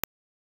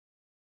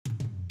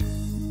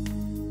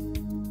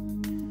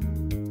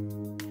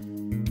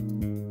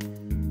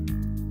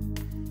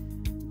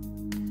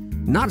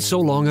Not so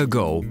long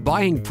ago,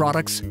 buying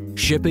products,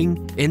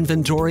 shipping,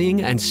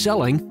 inventorying, and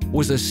selling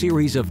was a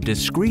series of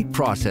discrete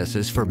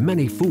processes for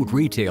many food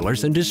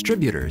retailers and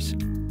distributors.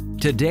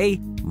 Today,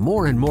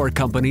 more and more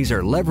companies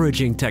are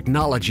leveraging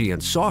technology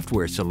and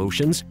software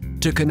solutions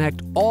to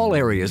connect all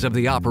areas of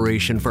the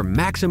operation for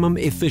maximum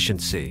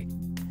efficiency.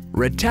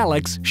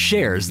 Retalix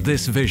shares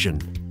this vision.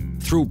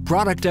 Through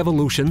product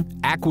evolution,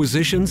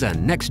 acquisitions,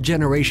 and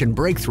next-generation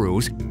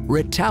breakthroughs,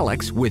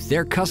 Retalix, with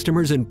their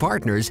customers and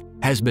partners,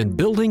 has been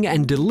building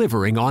and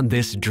delivering on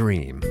this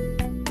dream.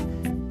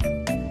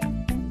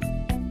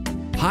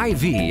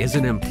 Hy-Vee is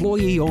an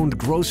employee-owned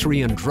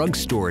grocery and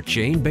drugstore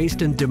chain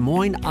based in Des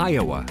Moines,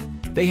 Iowa.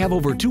 They have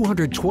over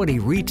 220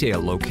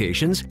 retail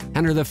locations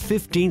and are the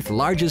 15th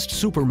largest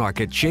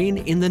supermarket chain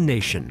in the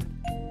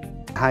nation.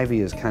 Hy-Vee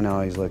has kind of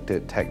always looked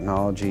at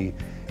technology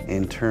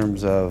in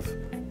terms of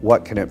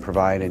what can it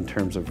provide in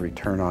terms of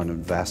return on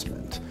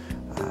investment.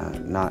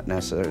 Not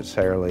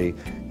necessarily,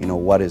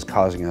 what is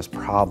causing us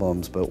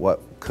problems, but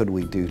what could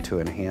we do to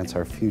enhance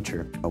our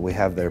future. We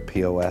have their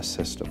POS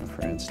system,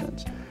 for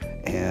instance,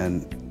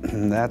 and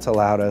that's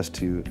allowed us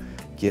to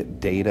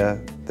get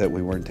data that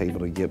we weren't able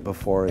to get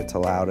before. It's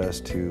allowed us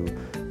to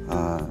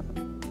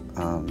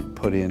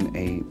put in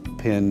a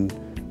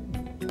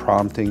PIN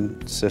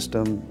prompting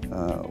system,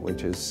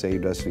 which has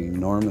saved us an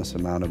enormous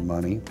amount of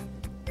money.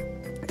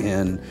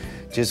 And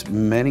just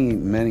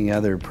many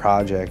other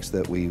projects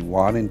that we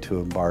wanted to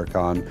embark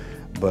on,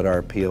 but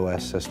our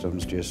POS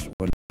systems just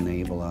wouldn't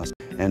enable us.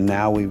 And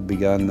now we've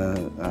begun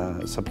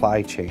the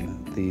supply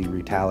chain, the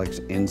Retalix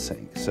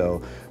InSync.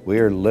 So we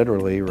are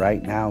literally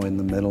right now in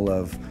the middle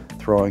of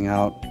throwing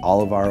out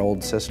all of our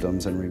old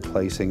systems and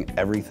replacing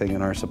everything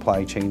in our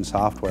supply chain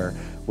software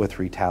with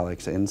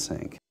Retalix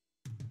InSync.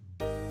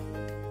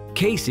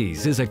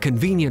 Casey's is a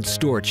convenience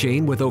store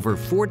chain with over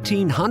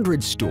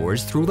 1,400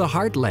 stores through the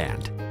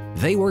heartland.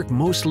 They work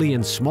mostly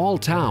in small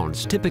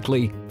towns,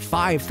 typically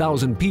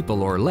 5,000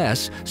 people or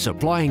less,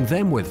 supplying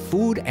them with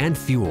food and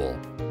fuel.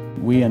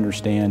 We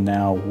understand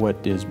now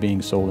what is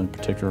being sold in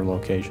particular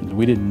locations.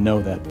 We didn't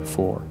know that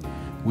before.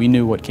 We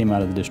knew what came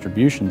out of the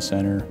distribution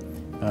center,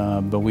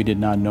 but we did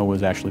not know what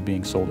was actually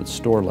being sold at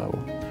store level.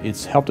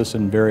 It's helped us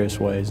in various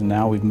ways, and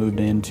now we've moved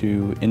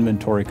into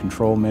inventory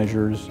control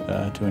measures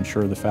to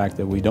ensure the fact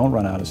that we don't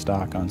run out of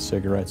stock on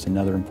cigarettes and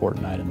other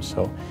important items.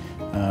 So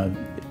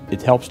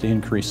it helps to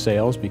increase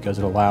sales because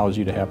it allows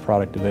you to have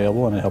product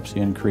available, and it helps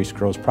you increase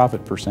gross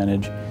profit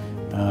percentage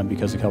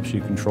because it helps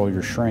you control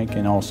your shrink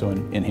and also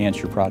enhance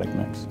your product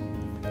mix.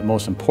 But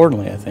most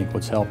importantly, I think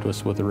what's helped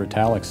us with the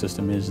Retalix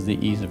system is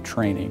the ease of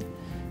training.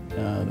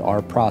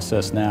 Our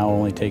process now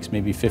only takes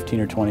maybe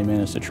 15 or 20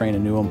 minutes to train a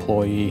new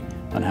employee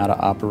on how to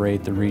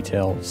operate the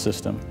retail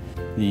system.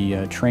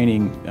 The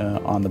training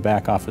on the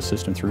back office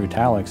system through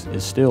Retalix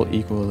is still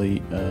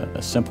equally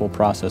a simple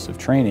process of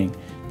training,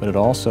 but it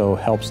also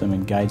helps them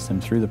and guides them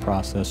through the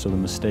process so the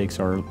mistakes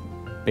are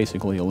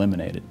basically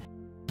eliminated.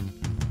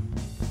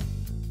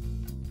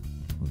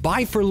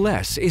 Buy for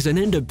Less is an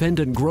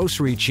independent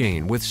grocery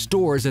chain with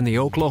stores in the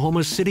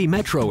Oklahoma City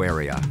metro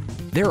area.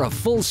 They're a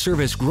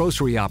full-service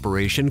grocery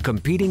operation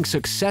competing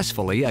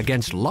successfully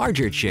against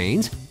larger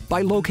chains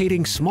by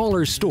locating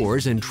smaller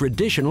stores in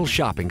traditional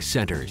shopping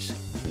centers.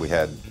 We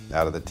had,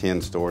 out of the 10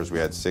 stores, we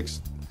had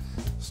 6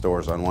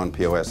 stores on one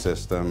POS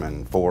system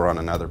and 4 on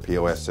another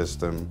POS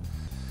system.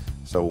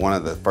 So one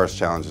of the first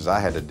challenges I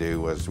had to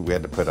do was we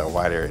had to put a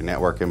wide area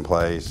network in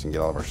place and get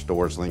all of our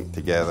stores linked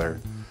together.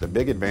 The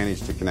big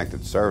advantage to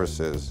connected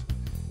services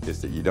is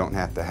that you don't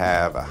have to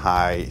have a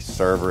high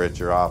server at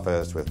your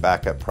office with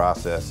backup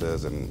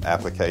processes and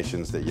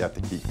applications that you have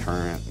to keep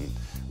current and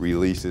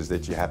releases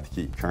that you have to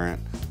keep current.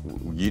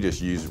 You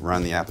just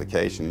run the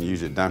application and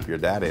use it, dump your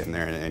data in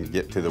there and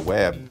get to the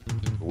web.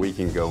 We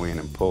can go in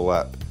and pull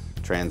up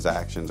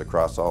transactions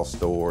across all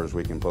stores.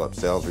 We can pull up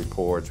sales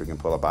reports, we can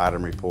pull up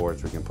item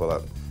reports, we can pull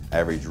up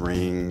average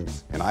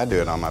rings. And I do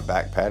it on my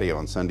back patio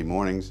on Sunday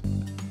mornings.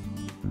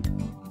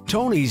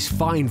 Tony's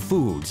Fine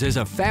Foods is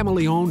a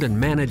family-owned and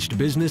managed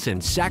business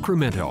in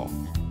Sacramento.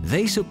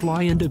 They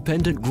supply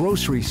independent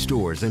grocery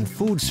stores and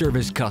food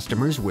service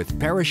customers with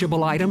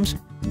perishable items,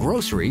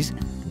 groceries,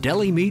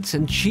 deli meats,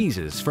 and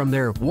cheeses from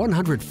their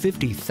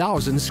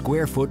 150,000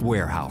 square foot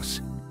warehouse.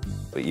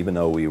 Even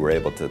though we were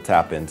able to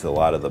tap into a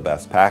lot of the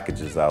best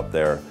packages out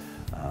there,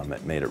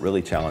 it made it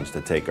really challenging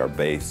to take our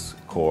base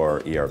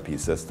core ERP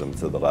system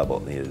to the level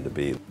it needed to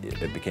be.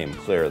 It became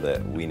clear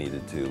that we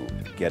needed to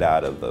get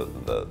out of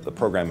the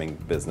programming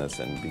business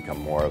and become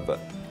more of a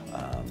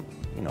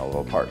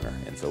a partner.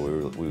 And so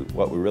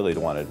what we really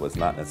wanted was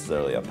not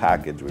necessarily a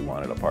package. We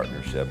wanted a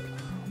partnership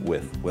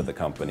with a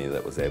company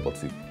that was able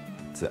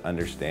to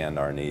understand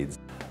our needs.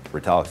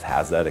 Retalix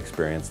has that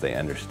experience. They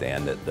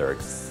understand it.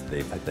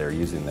 They're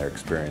using their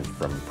experience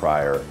from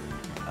prior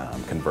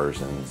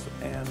conversions,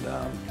 and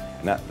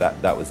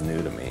that was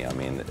new to me. I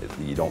mean,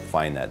 you don't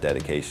find that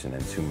dedication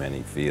in too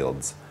many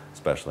fields,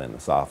 especially in the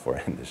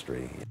software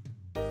industry.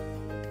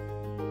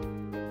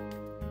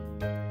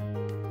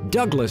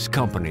 Douglas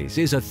Companies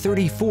is a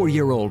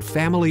 34-year-old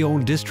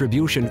family-owned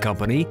distribution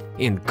company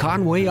in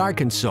Conway,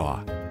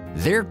 Arkansas.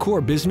 Their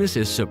core business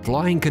is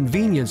supplying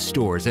convenience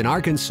stores in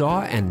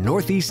Arkansas and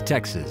Northeast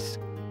Texas.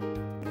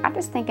 I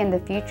just think in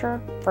the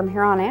future, from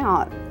here on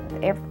out,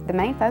 the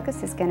main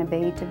focus is going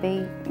to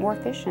be more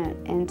efficient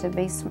and to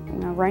be,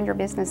 run your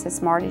business as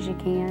smart as you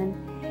can.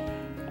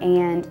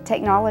 And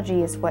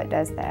technology is what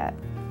does that.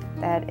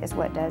 That is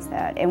what does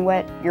that. And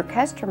what your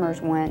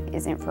customers want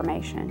is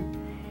information.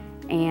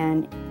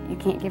 And you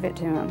can't give it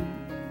to them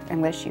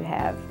unless you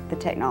have the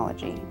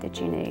technology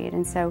that you need.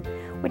 And so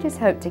we just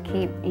hope to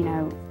keep,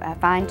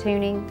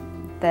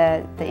 fine-tuning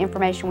the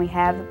information we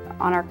have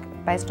on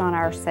based on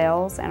our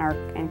sales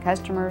and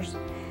customers.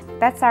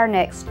 That's our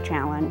next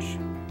challenge.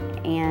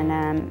 And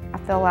I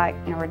feel like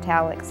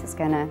Retalix is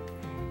going to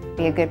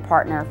be a good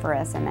partner for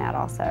us in that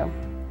also.